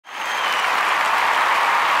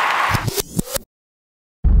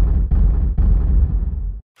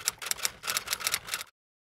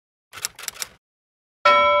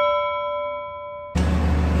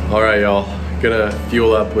All right, y'all. Gonna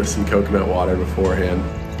fuel up with some coconut water beforehand.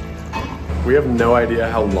 We have no idea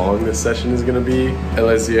how long this session is gonna be.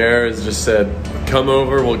 Elisier has just said, come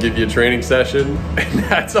over, we'll give you a training session. And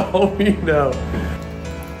that's all we know.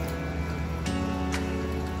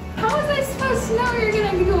 How was I supposed to know you're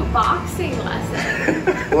gonna do a boxing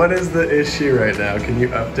lesson? What is the issue right now? Can you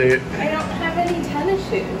update? I don't have any tennis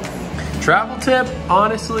shoes. Travel tip,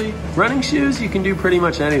 honestly, running shoes you can do pretty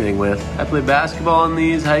much anything with. I play basketball in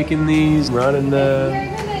these, hike in these, run in the... If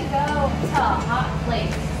you're gonna go to a hot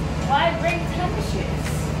place, why bring tennis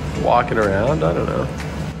shoes? Walking around, I don't know.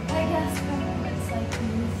 I guess when it's like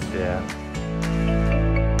these. Yeah.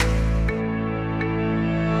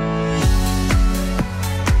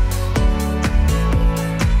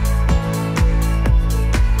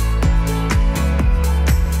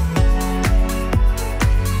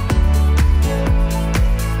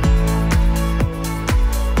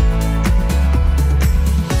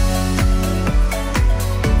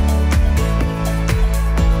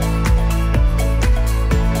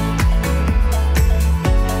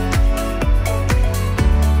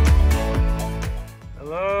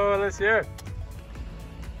 Here.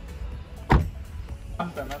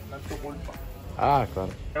 Ah, claro.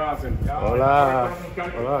 Hola.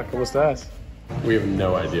 Hola, ¿cómo estás? We have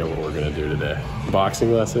no idea what we're gonna do today.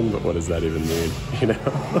 Boxing lesson, but what does that even mean? You know?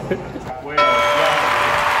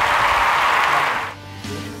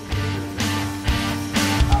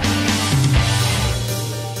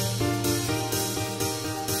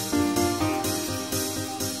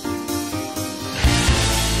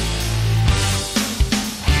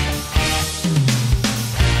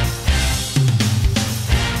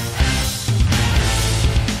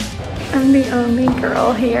 I'm the only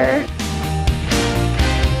girl here.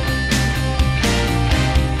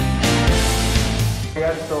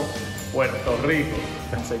 Puerto Rico,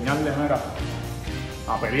 enseñarles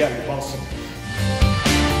a pelear y boxing.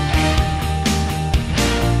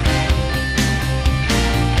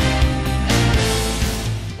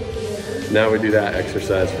 Now we do that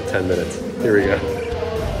exercise for 10 minutes. Here we go.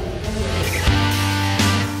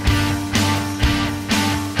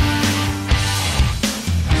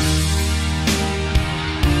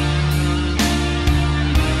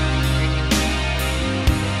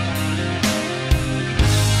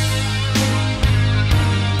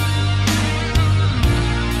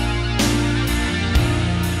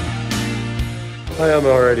 I am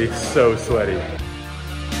already so sweaty.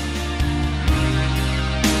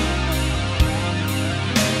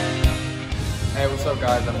 Hey, what's up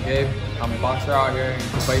guys? I'm Gabe. I'm a boxer out here in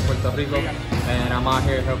Cupey, Puerto Rico, and I'm out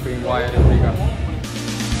here helping Wyatt and Reyka.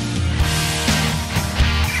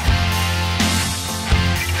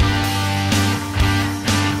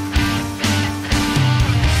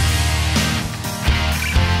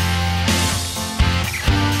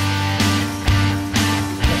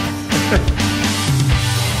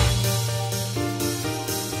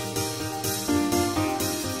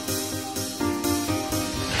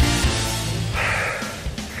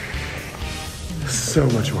 So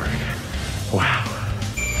much work. Wow.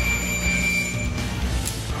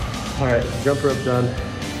 All right, jump rope done.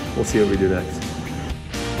 We'll see what we do next.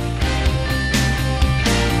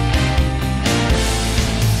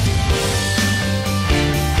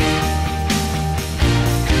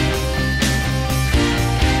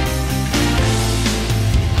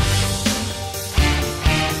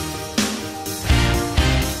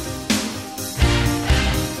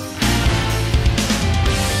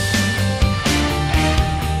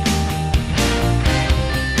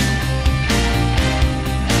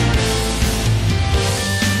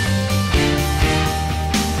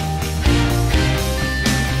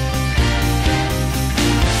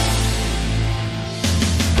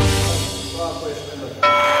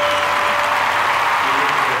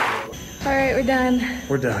 We're done.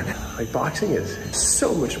 We're done. Like, boxing is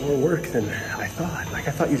so much more work than I thought. Like,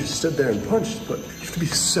 I thought you just stood there and punched, but you have to be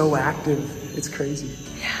so active. It's crazy.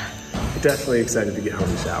 Yeah. I'm definitely excited to get home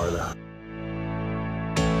and shower though.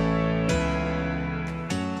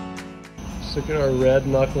 Just look at our red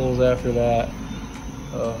knuckles after that.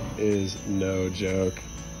 Oh, is no joke.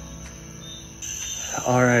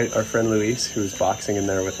 All right, our friend Luis, who's boxing in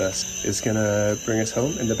there with us, is gonna bring us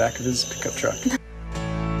home in the back of his pickup truck.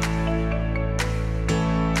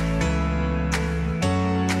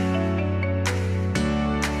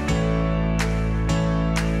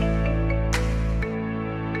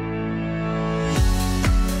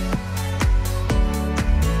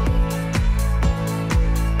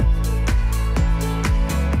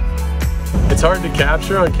 It's hard to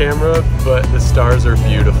capture on camera, but the stars are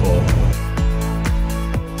beautiful.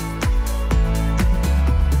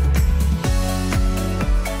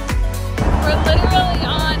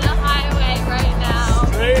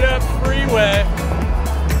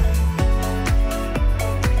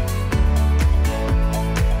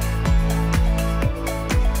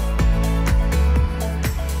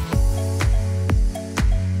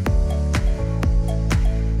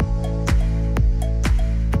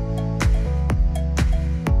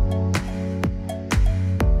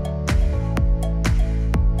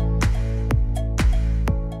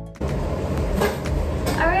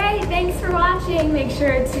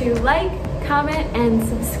 sure to like, comment, and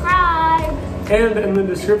subscribe. And in the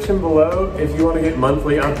description below, if you want to get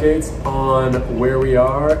monthly updates on where we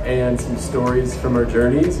are and some stories from our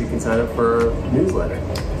journeys, you can sign up for our newsletter.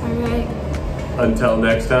 All right. Until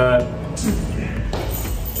next time.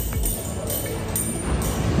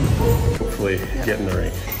 Hopefully get in the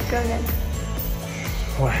ring. Go ahead.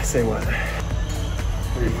 What? Say what?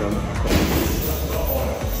 Where are you from?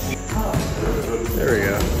 There we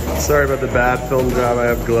go. Sorry about the bad film job. I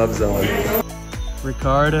have gloves on.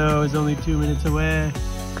 Ricardo is only 2 minutes away.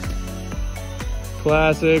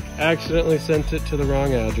 Classic. Accidentally sent it to the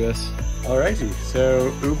wrong address. Alrighty.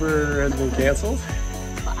 So Uber has been canceled.